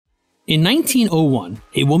In 1901,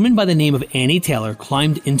 a woman by the name of Annie Taylor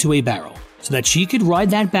climbed into a barrel so that she could ride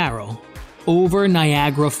that barrel over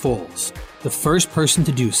Niagara Falls, the first person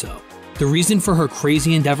to do so. The reason for her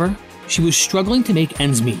crazy endeavor? She was struggling to make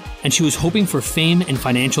ends meet, and she was hoping for fame and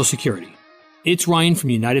financial security. It's Ryan from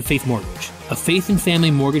United Faith Mortgage, a faith and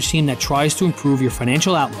family mortgage team that tries to improve your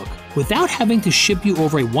financial outlook without having to ship you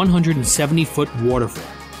over a 170-foot waterfall.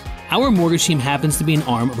 Our mortgage team happens to be an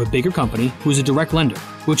arm of a bigger company who is a direct lender,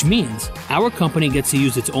 which means our company gets to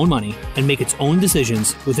use its own money and make its own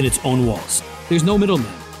decisions within its own walls. There's no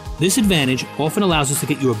middleman. This advantage often allows us to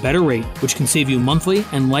get you a better rate, which can save you monthly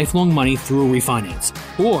and lifelong money through a refinance,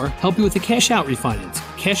 or help you with a cash-out refinance,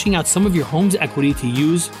 cashing out some of your home's equity to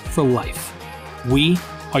use for life. We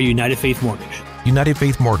are United Faith Mortgage. United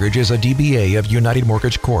Faith Mortgage is a DBA of United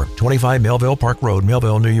Mortgage Corp., 25 Melville Park Road,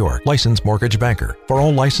 Melville, New York. Licensed mortgage banker. For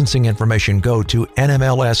all licensing information, go to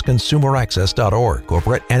nmlsconsumeraccess.org.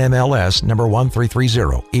 Corporate NMLS number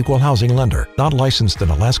 1330. Equal housing lender. Not licensed in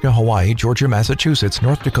Alaska, Hawaii, Georgia, Massachusetts,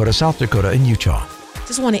 North Dakota, South Dakota, and Utah.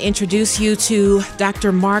 Just want to introduce you to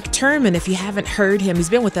Dr. Mark Turman. If you haven't heard him, he's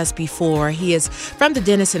been with us before. He is from the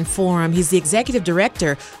Denison Forum. He's the executive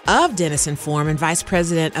director of Denison Forum and vice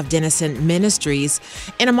president of Denison Ministries.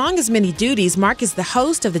 And among his many duties, Mark is the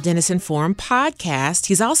host of the Denison Forum podcast.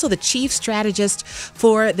 He's also the chief strategist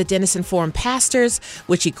for the Denison Forum Pastors,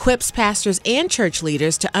 which equips pastors and church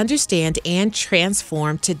leaders to understand and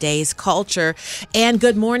transform today's culture. And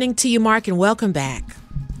good morning to you, Mark, and welcome back.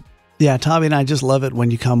 Yeah, Tommy and I just love it when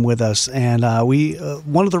you come with us. And we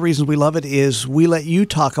one of the reasons we love it is we let you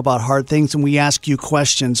talk about hard things and we ask you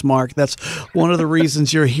questions, Mark. That's one of the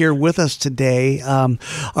reasons you're here with us today.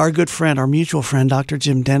 Our good friend, our mutual friend, Dr.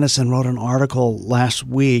 Jim Dennison, wrote an article last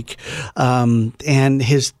week. And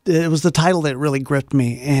it was the title that really gripped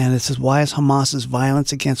me. And it says, "Why has Hamas's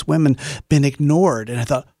violence against women been ignored?" And I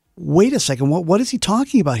thought, wait a second, what is he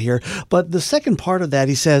talking about here? But the second part of that,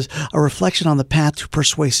 he says, a reflection on the path to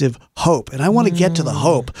persuasive hope. And I want to get to the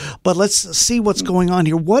hope, but let's see what's going on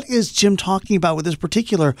here. What is Jim talking about with this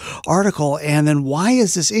particular article? And then why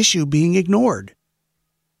is this issue being ignored?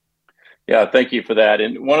 Yeah, thank you for that.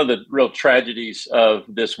 And one of the real tragedies of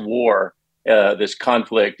this war, this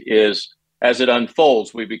conflict, is as it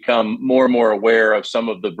unfolds, we become more and more aware of some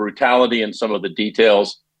of the brutality and some of the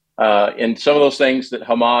details. And some of those things that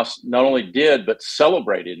Hamas not only did, but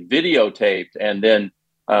celebrated, videotaped, and then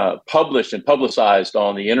published and publicized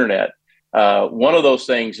on the internet. One of those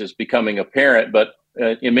things is becoming apparent, but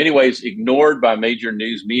in many ways ignored by major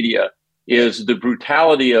news media, is the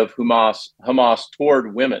brutality of Hamas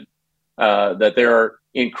toward women. That there are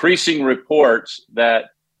increasing reports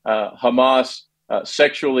that Hamas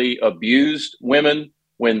sexually abused women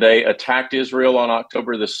when they attacked Israel on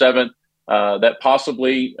October the 7th. That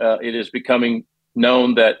possibly it is becoming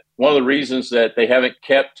known that one of the reasons that they haven't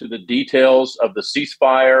kept to the details of the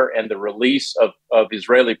ceasefire and the release of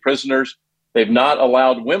Israeli prisoners, they've not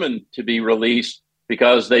allowed women to be released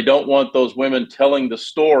because they don't want those women telling the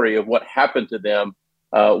story of what happened to them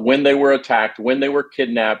when they were attacked, when they were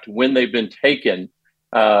kidnapped, when they've been taken.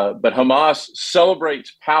 But Hamas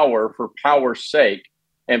celebrates power for power's sake,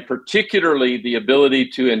 and particularly the ability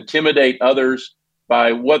to intimidate others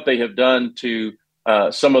by what they have done to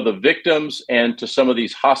some of the victims and to some of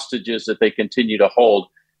these hostages that they continue to hold.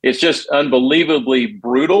 It's just unbelievably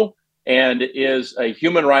brutal and is a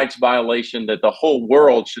human rights violation that the whole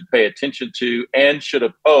world should pay attention to and should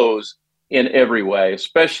oppose in every way,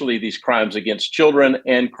 especially these crimes against children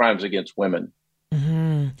and crimes against women.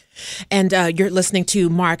 Mm-hmm. And you're listening to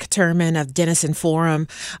Mark Turman of Denison Forum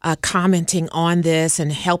commenting on this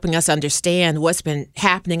and helping us understand what's been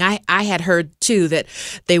happening. I had heard, too, that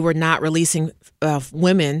they were not releasing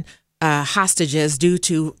women hostages due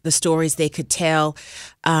to the stories they could tell.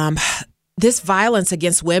 This violence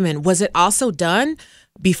against women, was it also done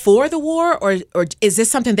before the war, or is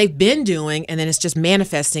this something they've been doing and then it's just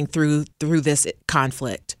manifesting through this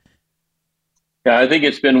conflict? Yeah, I think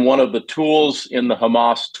it's been one of the tools in the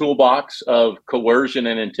Hamas toolbox of coercion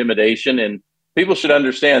and intimidation. And people should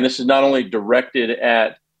understand this is not only directed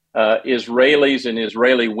at Israelis and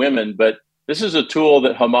Israeli women, but this is a tool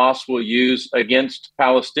that Hamas will use against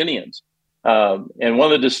Palestinians. And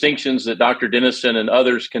one of the distinctions that Dr. Dennison and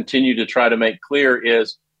others continue to try to make clear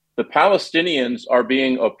is the Palestinians are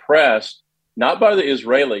being oppressed, not by the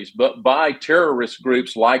Israelis, but by terrorist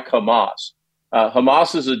groups like Hamas.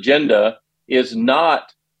 Hamas's agenda is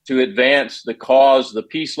not to advance the cause, the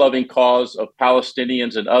peace-loving cause of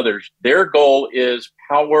Palestinians and others. Their goal is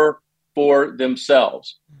power for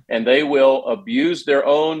themselves, and they will abuse their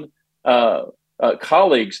own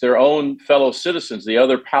colleagues, their own fellow citizens, the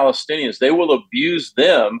other Palestinians. They will abuse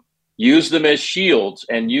them use them as shields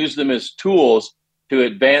and use them as tools to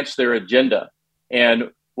advance their agenda. And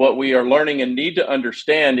what we are learning and need to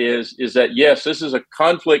understand is that, yes, this is a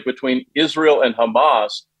conflict between Israel and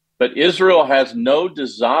Hamas, but Israel has no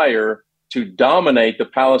desire to dominate the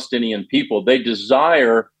Palestinian people. They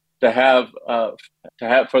desire to have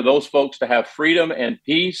for those folks to have freedom and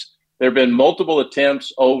peace. There have been multiple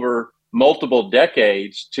attempts over multiple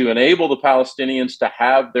decades to enable the Palestinians to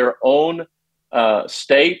have their own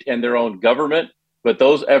state and their own government. But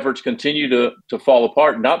those efforts continue to fall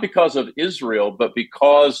apart, not because of Israel, but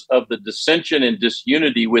because of the dissension and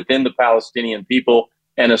disunity within the Palestinian people,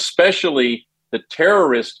 and especially the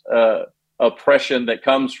terrorist oppression that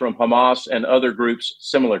comes from Hamas and other groups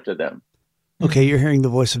similar to them. Okay, you're hearing the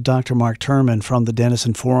voice of Dr. Mark Turman from the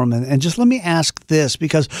Denison Forum. And just let me ask this,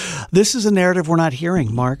 because this is a narrative we're not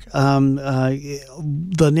hearing, Mark.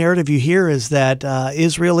 The narrative you hear is that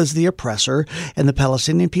Israel is the oppressor and the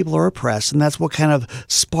Palestinian people are oppressed, and that's what kind of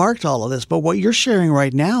sparked all of this. But what you're sharing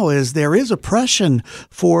right now is there is oppression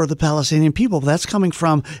for the Palestinian people. That's coming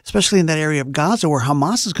from, especially in that area of Gaza where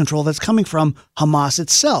Hamas is controlled, that's coming from Hamas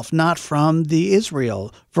itself, not from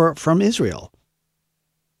from Israel.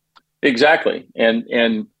 Exactly,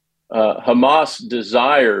 and Hamas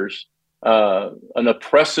desires an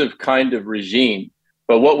oppressive kind of regime.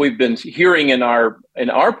 But what we've been hearing in our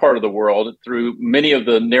part of the world through many of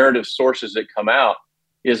the narrative sources that come out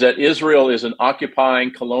is that Israel is an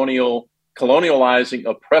occupying, colonializing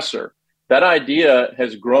oppressor. That idea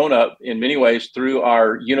has grown up in many ways through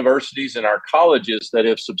our universities and our colleges that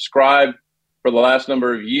have subscribed for the last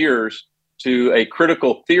number of years to a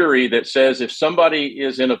critical theory that says if somebody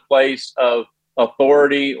is in a place of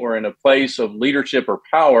authority or in a place of leadership or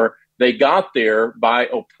power, they got there by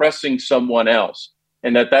oppressing someone else,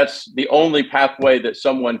 and that's the only pathway that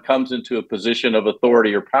someone comes into a position of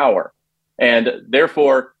authority or power. And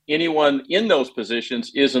therefore, anyone in those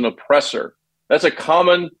positions is an oppressor. That's a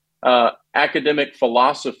common academic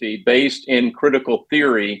philosophy based in critical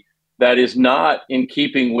theory that is not in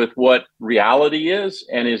keeping with what reality is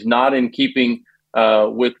and is not in keeping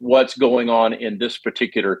with what's going on in this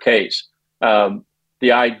particular case.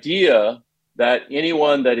 The idea that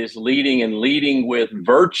anyone that is leading with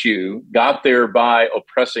virtue got there by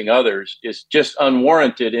oppressing others is just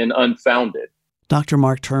unwarranted and unfounded. Dr.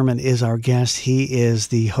 Mark Turman is our guest. He is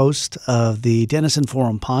the host of the Denison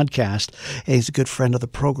Forum podcast. He's a good friend of the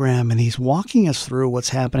program, and he's walking us through what's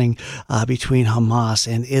happening between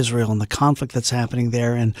Hamas and Israel and the conflict that's happening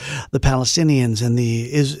there, and the Palestinians and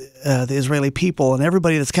the Israeli people and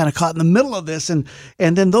everybody that's kind of caught in the middle of this, and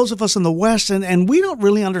then those of us in the West, and we don't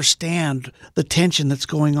really understand the tension that's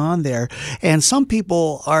going on there. And some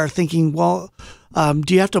people are thinking, well,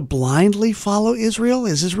 do you have to blindly follow Israel?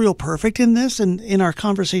 Is Israel perfect in this? And in our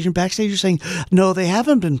conversation backstage, you're saying, no, they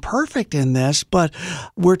haven't been perfect in this, but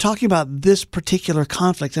we're talking about this particular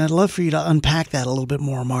conflict. And I'd love for you to unpack that a little bit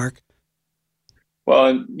more, Mark.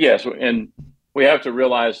 Well, yes, and we have to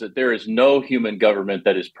realize that there is no human government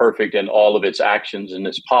that is perfect in all of its actions and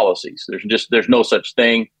its policies. There's no such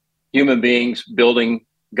thing. Human beings building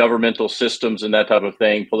governmental systems and that type of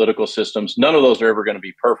thing, political systems, none of those are ever going to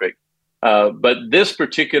be perfect. But this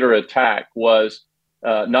particular attack was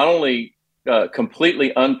not only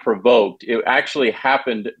completely unprovoked, it actually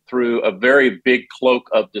happened through a very big cloak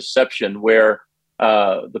of deception where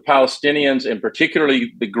the Palestinians, and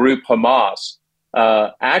particularly the group Hamas,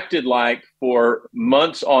 acted like for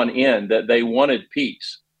months on end that they wanted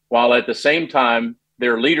peace, while at the same time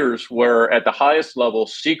their leaders were at the highest level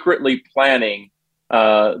secretly planning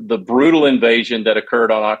the brutal invasion that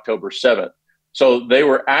occurred on October 7th. So they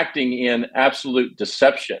were acting in absolute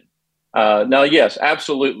deception. Now, yes,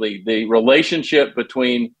 absolutely. The relationship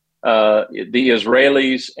between the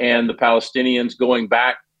Israelis and the Palestinians going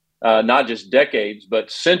back not just decades, but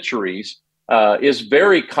centuries is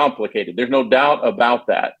very complicated. There's no doubt about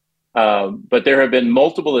that. But there have been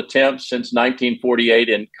multiple attempts since 1948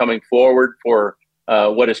 in coming forward for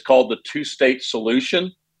what is called the two-state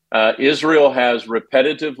solution. Israel has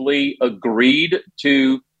repetitively agreed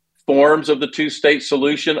to forms of the two-state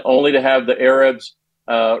solution, only to have the Arabs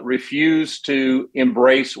refuse to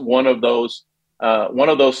embrace one of those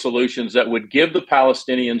solutions that would give the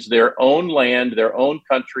Palestinians their own land, their own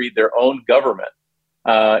country, their own government.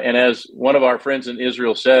 And as one of our friends in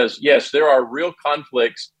Israel says, yes, there are real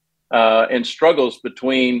conflicts and struggles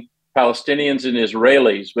between Palestinians and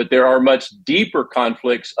Israelis, but there are much deeper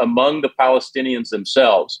conflicts among the Palestinians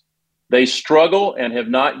themselves. They struggle and have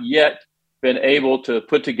not yet been able to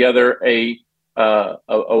put together a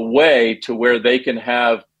way to where they can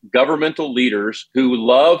have governmental leaders who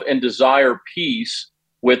love and desire peace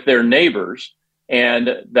with their neighbors, and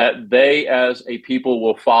that they as a people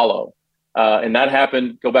will follow. And that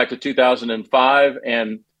happened, go back to 2005,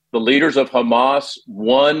 and the leaders of Hamas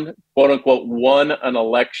won, quote unquote, won an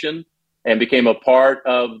election and became a part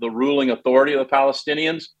of the ruling authority of the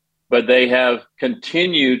Palestinians. But they have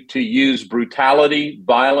continued to use brutality,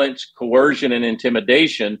 violence, coercion, and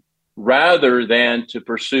intimidation rather than to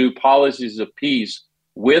pursue policies of peace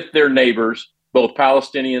with their neighbors, both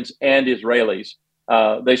Palestinians and Israelis.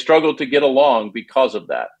 They struggled to get along because of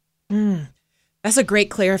that. That's a great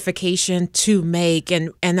clarification to make.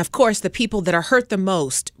 And of course, the people that are hurt the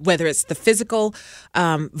most, whether it's the physical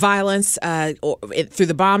violence or through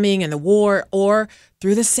the bombing and the war, or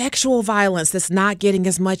through the sexual violence that's not getting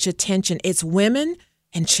as much attention, it's women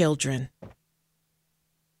and children.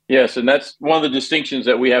 Yes, and that's one of the distinctions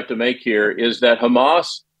that we have to make here, is that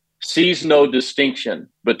Hamas sees no distinction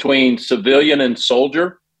between civilian and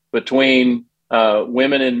soldier, between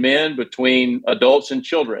women and men, between adults and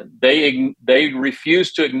children. They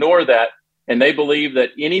refuse to ignore that, and they believe that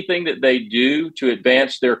anything that they do to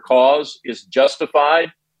advance their cause is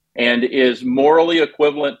justified and is morally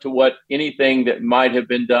equivalent to what anything that might have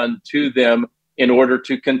been done to them in order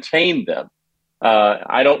to contain them.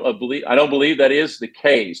 I don't believe that is the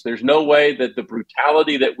case. There's no way that the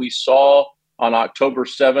brutality that we saw on October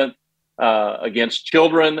 7th against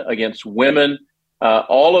children, against women,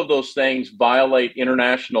 all of those things violate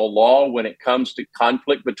international law when it comes to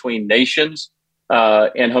conflict between nations.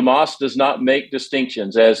 And Hamas does not make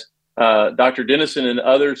distinctions. As Dr. Dennison and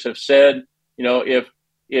others have said, if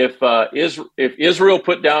Israel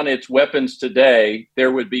put down its weapons today,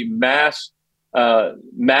 there would be mass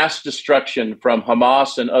destruction from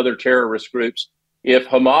Hamas and other terrorist groups. If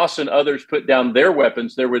Hamas and others put down their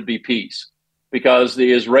weapons, there would be peace, because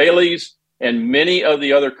the Israelis and many of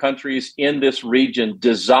the other countries in this region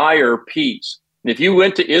desire peace. And if you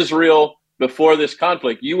went to Israel before this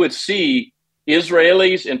conflict, you would see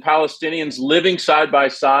Israelis and Palestinians living side by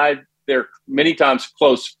side. They're many times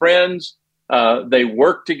close friends. They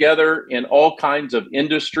work together in all kinds of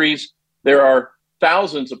industries. There are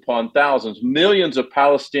thousands upon thousands, millions of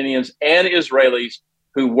Palestinians and Israelis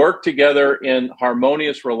who work together in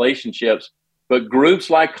harmonious relationships. But groups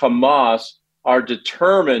like Hamas are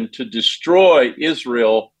determined to destroy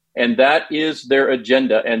Israel, and that is their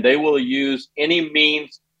agenda. And they will use any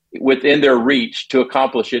means within their reach to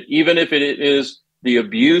accomplish it, even if it is the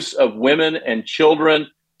abuse of women and children,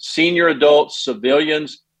 senior adults,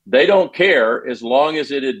 civilians. They don't care as long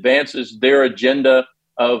as it advances their agenda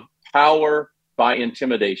of power by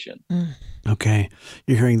intimidation. Okay.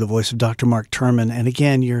 You're hearing the voice of Dr. Mark Turman. And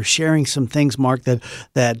again, you're sharing some things, Mark,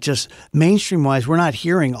 that just mainstream-wise we're not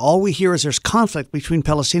hearing. All we hear is there's conflict between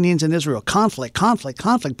Palestinians and Israel. Conflict.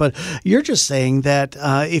 But you're just saying that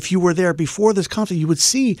if you were there before this conflict, you would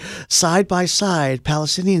see side by side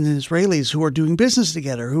Palestinians and Israelis who are doing business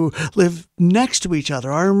together, who live next to each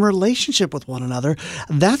other, are in relationship with one another.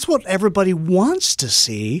 That's what everybody wants to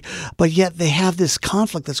see, but yet they have this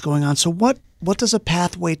conflict that's going on. So what does a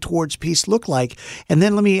pathway towards peace look like? And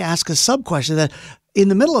then let me ask a sub-question that in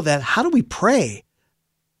the middle of that, how do we pray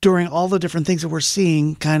during all the different things that we're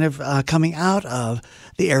seeing kind of coming out of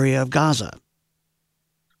the area of Gaza?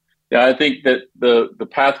 Yeah, I think that the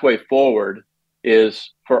pathway forward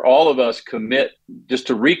is for all of us to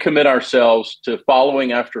recommit ourselves to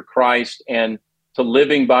following after Christ and to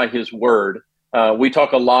living by his word. We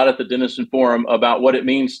talk a lot at the Dennison Forum about what it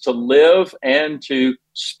means to live and to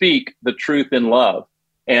speak the truth in love.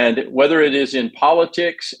 And whether it is in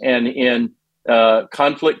politics and in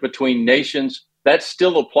conflict between nations, that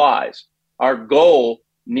still applies. Our goal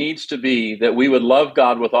needs to be that we would love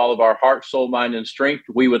God with all of our heart, soul, mind, and strength.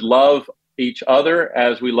 We would love each other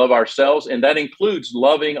as we love ourselves. And that includes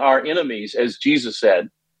loving our enemies, as Jesus said.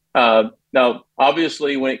 Now,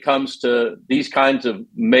 obviously, when it comes to these kinds of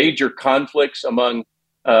major conflicts among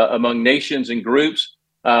nations and groups,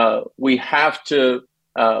 we have to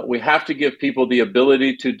give people the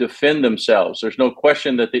ability to defend themselves. There's no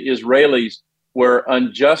question that the Israelis were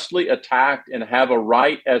unjustly attacked and have a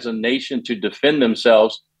right as a nation to defend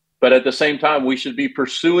themselves. But at the same time, we should be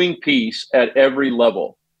pursuing peace at every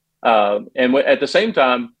level. And at the same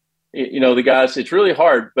time, the guys, it's really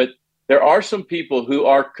hard, but there are some people who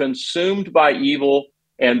are consumed by evil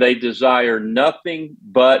and they desire nothing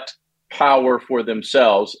but power for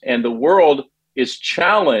themselves. And the world is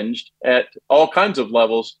challenged at all kinds of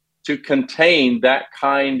levels to contain that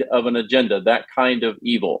kind of an agenda, that kind of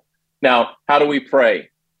evil. Now, how do we pray?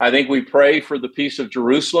 I think we pray for the peace of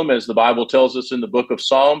Jerusalem, as the Bible tells us in the book of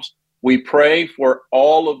Psalms. We pray for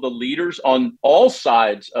all of the leaders on all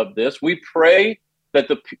sides of this. We pray that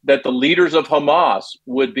the leaders of Hamas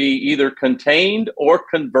would be either contained or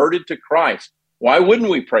converted to Christ. Why wouldn't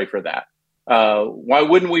we pray for that? Why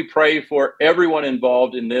wouldn't we pray for everyone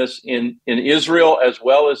involved in this in Israel as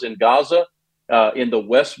well as in Gaza, in the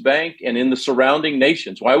West Bank, and in the surrounding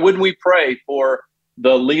nations? Why wouldn't we pray for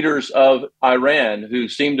the leaders of Iran who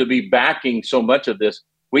seem to be backing so much of this?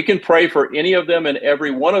 We can pray for any of them and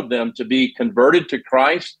every one of them to be converted to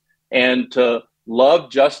Christ and to love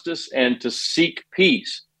justice and to seek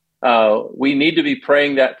peace. We need to be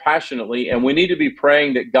praying that passionately, and we need to be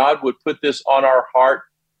praying that God would put this on our heart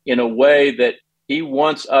in a way that he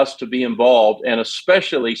wants us to be involved, and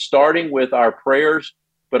especially starting with our prayers,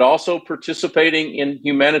 but also participating in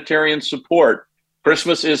humanitarian support.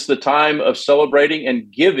 Christmas is the time of celebrating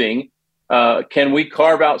and giving. Can we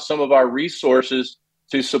carve out some of our resources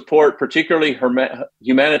to support particularly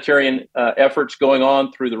humanitarian efforts going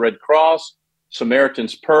on through the Red Cross,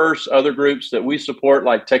 Samaritan's Purse, other groups that we support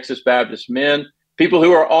like Texas Baptist Men, people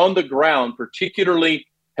who are on the ground, particularly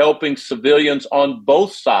helping civilians on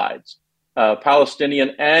both sides,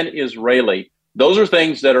 Palestinian and Israeli. Those are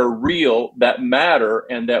things that are real, that matter,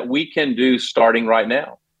 and that we can do starting right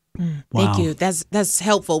now. Thank you. That's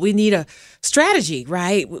helpful. We need a strategy,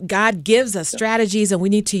 right? God gives us strategies, and we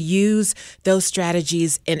need to use those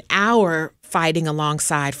strategies in our fighting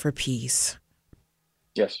alongside for peace.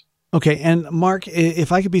 Yes. Okay, and Mark,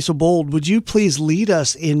 if I could be so bold, would you please lead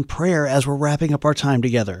us in prayer as we're wrapping up our time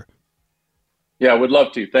together? Yeah, I would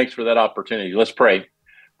love to. Thanks for that opportunity. Let's pray.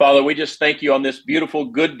 Father, we just thank you on this beautiful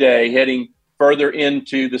good day, heading further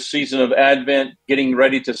into the season of Advent, getting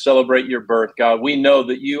ready to celebrate your birth. God, we know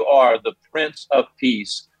that you are the Prince of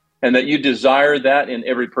Peace, and that you desire that in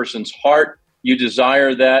every person's heart. You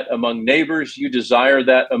desire that among neighbors. You desire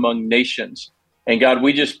that among nations. And God,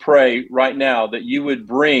 we just pray right now that you would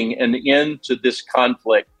bring an end to this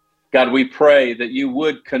conflict. God, we pray that you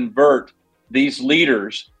would convert these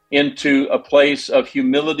leaders into a place of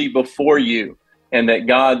humility before you, and that,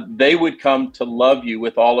 God, they would come to love you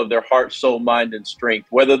with all of their heart, soul, mind, and strength,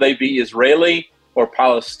 whether they be Israeli or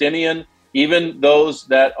Palestinian, even those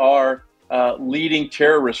that are leading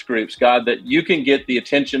terrorist groups, God, that you can get the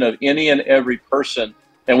attention of any and every person.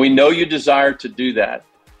 And we know you desire to do that.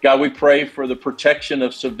 God, we pray for the protection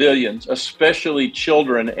of civilians, especially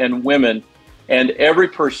children and women, and every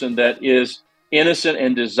person that is innocent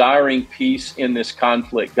and desiring peace in this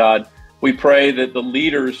conflict. God, we pray that the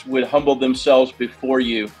leaders would humble themselves before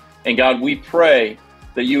you. And God, we pray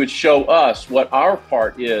that you would show us what our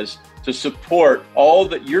part is to support all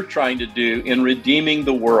that you're trying to do in redeeming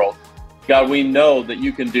the world. God, we know that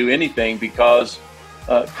you can do anything because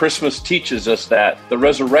Christmas teaches us that. The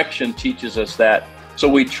resurrection teaches us that. So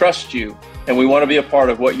we trust you, and we want to be a part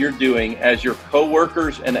of what you're doing as your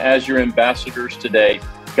co-workers and as your ambassadors today.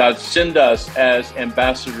 God, send us as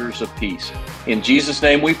ambassadors of peace. In Jesus'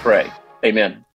 name we pray. Amen.